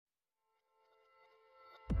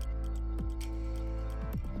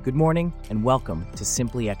Good morning and welcome to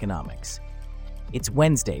Simply Economics. It's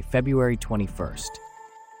Wednesday, February 21st.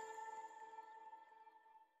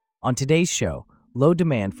 On today's show, low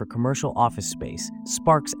demand for commercial office space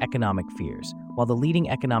sparks economic fears, while the leading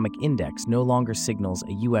economic index no longer signals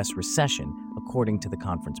a U.S. recession, according to the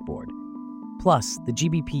Conference Board. Plus, the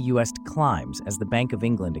GBP USD climbs as the Bank of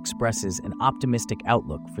England expresses an optimistic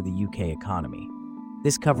outlook for the UK economy.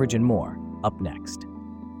 This coverage and more, up next.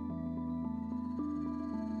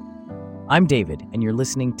 I'm David, and you're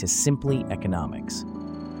listening to Simply Economics.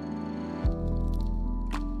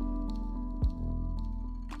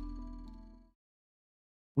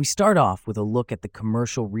 We start off with a look at the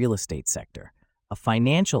commercial real estate sector, a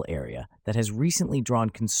financial area that has recently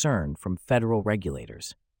drawn concern from federal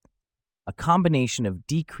regulators. A combination of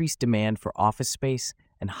decreased demand for office space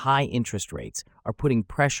and high interest rates are putting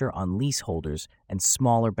pressure on leaseholders and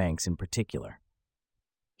smaller banks in particular.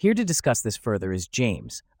 Here to discuss this further is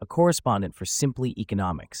James, a correspondent for Simply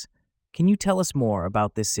Economics. Can you tell us more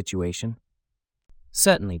about this situation?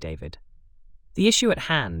 Certainly, David. The issue at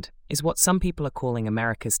hand is what some people are calling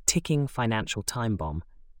America's ticking financial time bomb: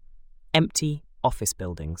 empty office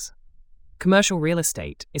buildings. Commercial real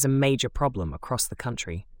estate is a major problem across the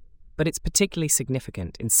country, but it's particularly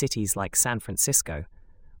significant in cities like San Francisco,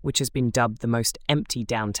 which has been dubbed the most empty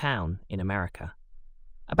downtown in America.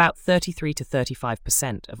 About 33 to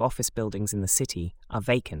 35% of office buildings in the city are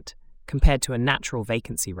vacant, compared to a natural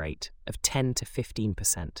vacancy rate of 10 to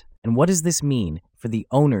 15%. And what does this mean for the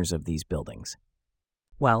owners of these buildings?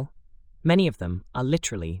 Well, many of them are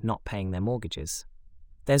literally not paying their mortgages.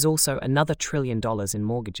 There's also another $1 trillion in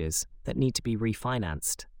mortgages that need to be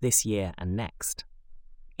refinanced this year and next.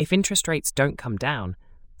 If interest rates don't come down,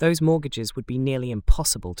 those mortgages would be nearly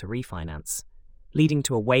impossible to refinance, leading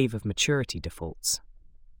to a wave of maturity defaults.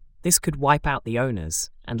 This could wipe out the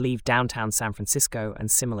owners and leave downtown San Francisco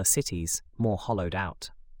and similar cities more hollowed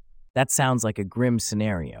out. That sounds like a grim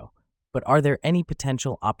scenario, but are there any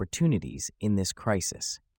potential opportunities in this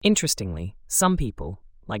crisis? Interestingly, some people,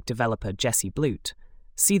 like developer Jesse Blute,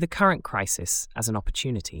 see the current crisis as an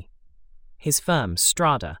opportunity. His firm,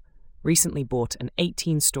 Strada, recently bought an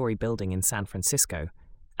 18-story building in San Francisco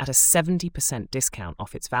at a 70% discount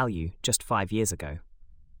off its value just 5 years ago.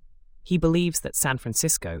 He believes that San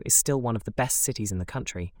Francisco is still one of the best cities in the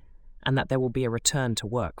country and that there will be a return to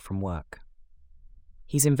work from work.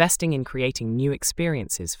 He's investing in creating new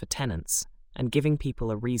experiences for tenants and giving people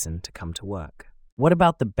a reason to come to work. What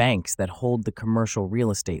about the banks that hold the commercial real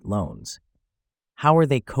estate loans? How are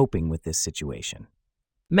they coping with this situation?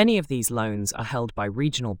 Many of these loans are held by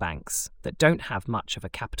regional banks that don't have much of a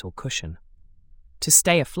capital cushion. To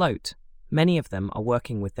stay afloat, many of them are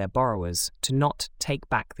working with their borrowers to not take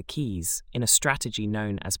back the keys in a strategy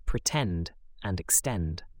known as pretend and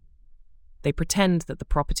extend. They pretend that the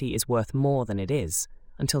property is worth more than it is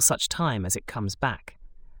until such time as it comes back,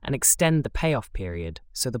 and extend the payoff period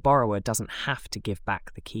so the borrower doesn't have to give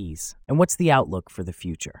back the keys. And what's the outlook for the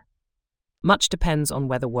future? Much depends on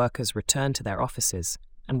whether workers return to their offices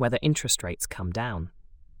and whether interest rates come down.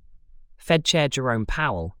 Fed Chair Jerome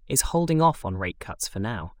Powell is holding off on rate cuts for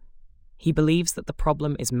now. He believes that the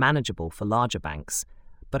problem is manageable for larger banks,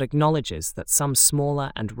 but acknowledges that some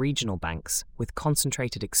smaller and regional banks with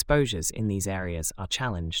concentrated exposures in these areas are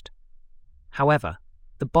challenged. However,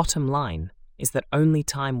 the bottom line is that only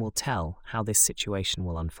time will tell how this situation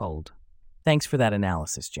will unfold. Thanks for that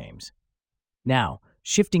analysis, James. Now,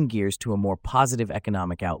 shifting gears to a more positive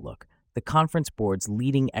economic outlook, the Conference Board's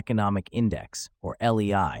leading economic index, or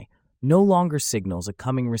LEI, no longer signals a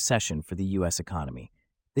coming recession for the U.S. economy.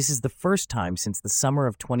 This is the first time since the summer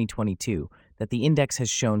of 2022 that the index has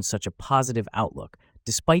shown such a positive outlook,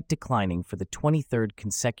 despite declining for the 23rd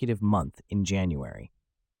consecutive month in January.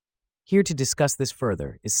 Here to discuss this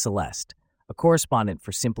further is Celeste, a correspondent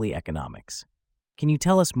for Simply Economics. Can you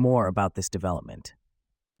tell us more about this development?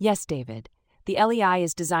 Yes, David. The LEI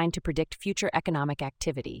is designed to predict future economic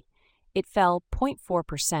activity. It fell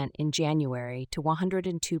 0.4% in January to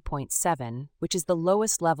 102.7, which is the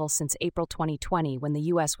lowest level since April 2020 when the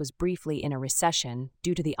U.S. was briefly in a recession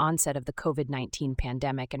due to the onset of the COVID-19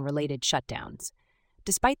 pandemic and related shutdowns.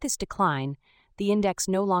 Despite this decline, the index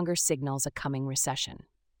no longer signals a coming recession.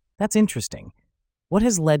 That's interesting. What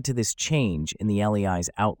has led to this change in the LEI's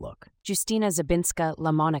outlook? Justina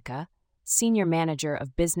Zabinska-Lamonica, senior manager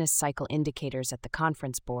of business cycle indicators at the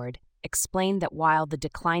Conference Board, explained that while the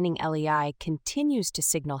declining LEI continues to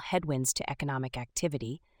signal headwinds to economic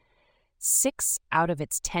activity, 6 out of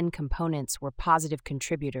its 10 components were positive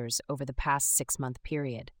contributors over the past 6-month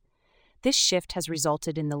period. This shift has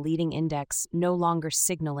resulted in the leading index no longer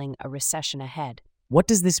signaling a recession ahead. What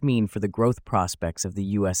does this mean for the growth prospects of the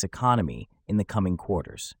U.S. economy in the coming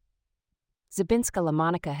quarters? Zabinska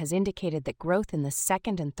Lamonica has indicated that growth in the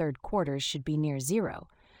second and third quarters should be near zero.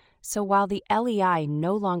 So while the LEI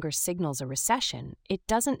no longer signals a recession, it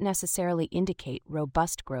doesn't necessarily indicate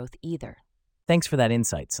robust growth either. Thanks for that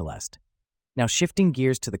insight, Celeste. Now, shifting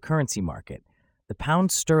gears to the currency market, the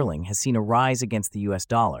pound sterling has seen a rise against the US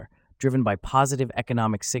dollar, driven by positive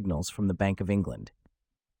economic signals from the Bank of England.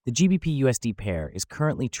 The GBP USD pair is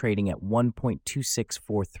currently trading at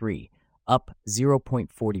 1.2643, up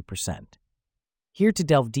 0.40%. Here to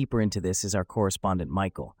delve deeper into this is our correspondent,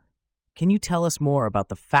 Michael. Can you tell us more about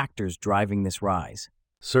the factors driving this rise?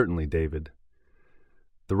 Certainly, David.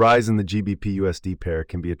 The rise in the GBP USD pair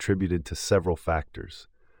can be attributed to several factors.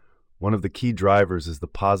 One of the key drivers is the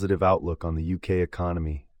positive outlook on the UK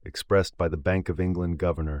economy expressed by the Bank of England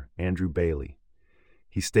Governor, Andrew Bailey.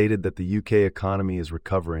 He stated that the UK economy is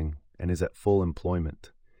recovering and is at full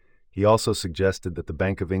employment. He also suggested that the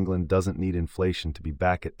Bank of England doesn't need inflation to be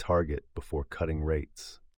back at target before cutting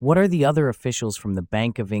rates. What are the other officials from the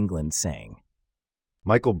Bank of England saying?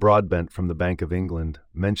 Michael Broadbent from the Bank of England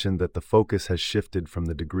mentioned that the focus has shifted from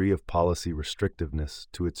the degree of policy restrictiveness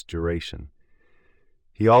to its duration.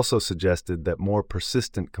 He also suggested that more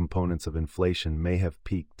persistent components of inflation may have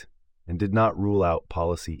peaked and did not rule out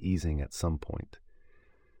policy easing at some point.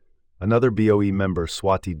 Another BOE member,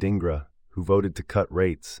 Swati Dhingra, who voted to cut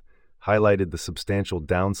rates, highlighted the substantial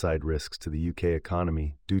downside risks to the UK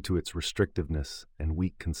economy due to its restrictiveness and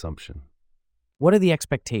weak consumption. What are the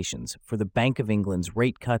expectations for the Bank of England's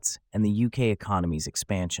rate cuts and the UK economy's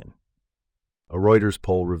expansion? A Reuters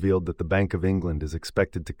poll revealed that the Bank of England is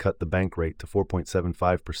expected to cut the bank rate to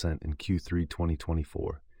 4.75% in Q3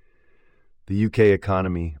 2024. The UK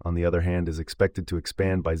economy, on the other hand, is expected to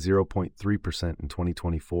expand by 0.3% in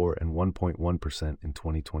 2024 and 1.1% in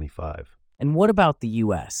 2025. And what about the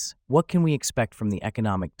U.S.? What can we expect from the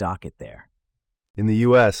economic docket there? In the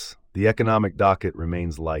U.S., the economic docket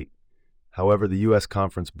remains light. However, the U.S.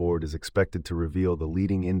 Conference Board is expected to reveal the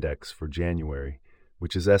leading index for January,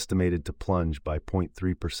 which is estimated to plunge by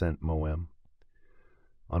 0.3% MOM.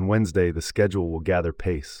 On Wednesday, the schedule will gather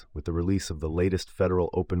pace with the release of the latest Federal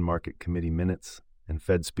Open Market Committee minutes and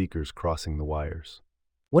Fed speakers crossing the wires.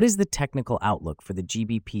 What is the technical outlook for the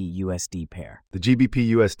GBP-USD pair? The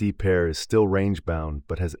GBP-USD pair is still range-bound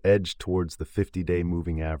but has edged towards the 50-day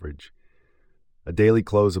moving average. A daily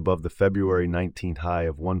close above the February 19th high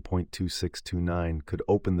of 1.2629 could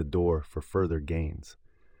open the door for further gains.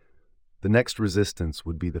 The next resistance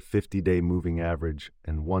would be the 50-day moving average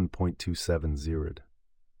and 1.270.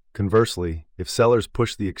 Conversely, if sellers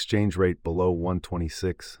push the exchange rate below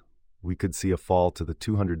 126, we could see a fall to the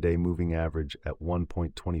 200-day moving average at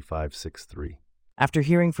 1.2563. After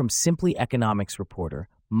hearing from Simply Economics reporter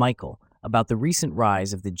Michael about the recent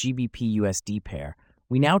rise of the GBP-USD pair,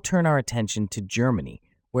 we now turn our attention to Germany,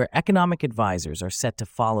 where economic advisors are set to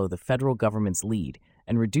follow the federal government's lead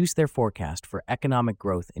and reduce their forecast for economic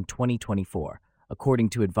growth in 2024, according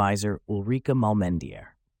to advisor Ulrike Malmendier.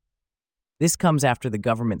 This comes after the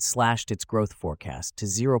government slashed its growth forecast to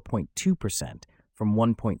 0.2% from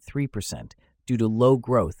 1.3% due to low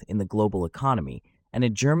growth in the global economy and a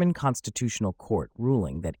German constitutional court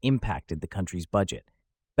ruling that impacted the country's budget.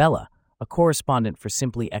 Bella, a correspondent for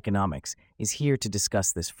Simply Economics, is here to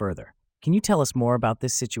discuss this further. Can you tell us more about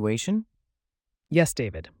this situation? Yes,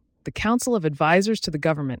 David. The Council of Advisors to the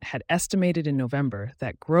government had estimated in November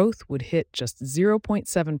that growth would hit just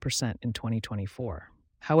 0.7% in 2024.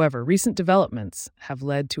 However, recent developments have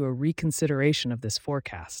led to a reconsideration of this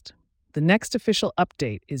forecast. The next official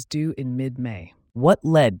update is due in mid-May. What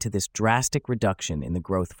led to this drastic reduction in the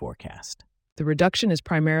growth forecast? The reduction is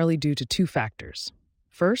primarily due to two factors.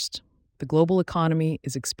 First, the global economy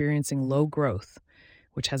is experiencing low growth,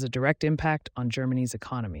 which has a direct impact on Germany's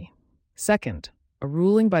economy. Second, a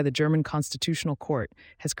ruling by the German Constitutional Court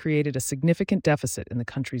has created a significant deficit in the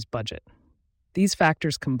country's budget. These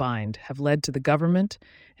factors combined have led to the government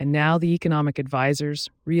and now the economic advisors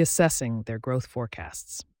reassessing their growth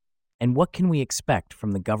forecasts. And what can we expect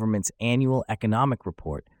from the government's annual economic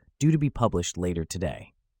report due to be published later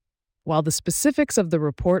today? While the specifics of the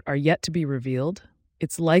report are yet to be revealed,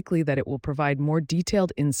 it's likely that it will provide more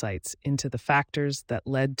detailed insights into the factors that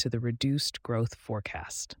led to the reduced growth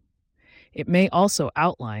forecast. It may also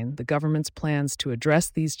outline the government's plans to address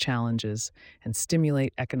these challenges and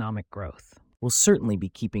stimulate economic growth. We'll certainly be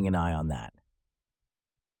keeping an eye on that.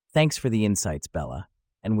 Thanks for the insights, Bella.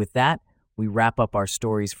 And with that, we wrap up our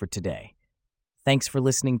stories for today. Thanks for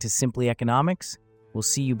listening to Simply Economics. We'll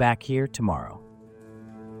see you back here tomorrow.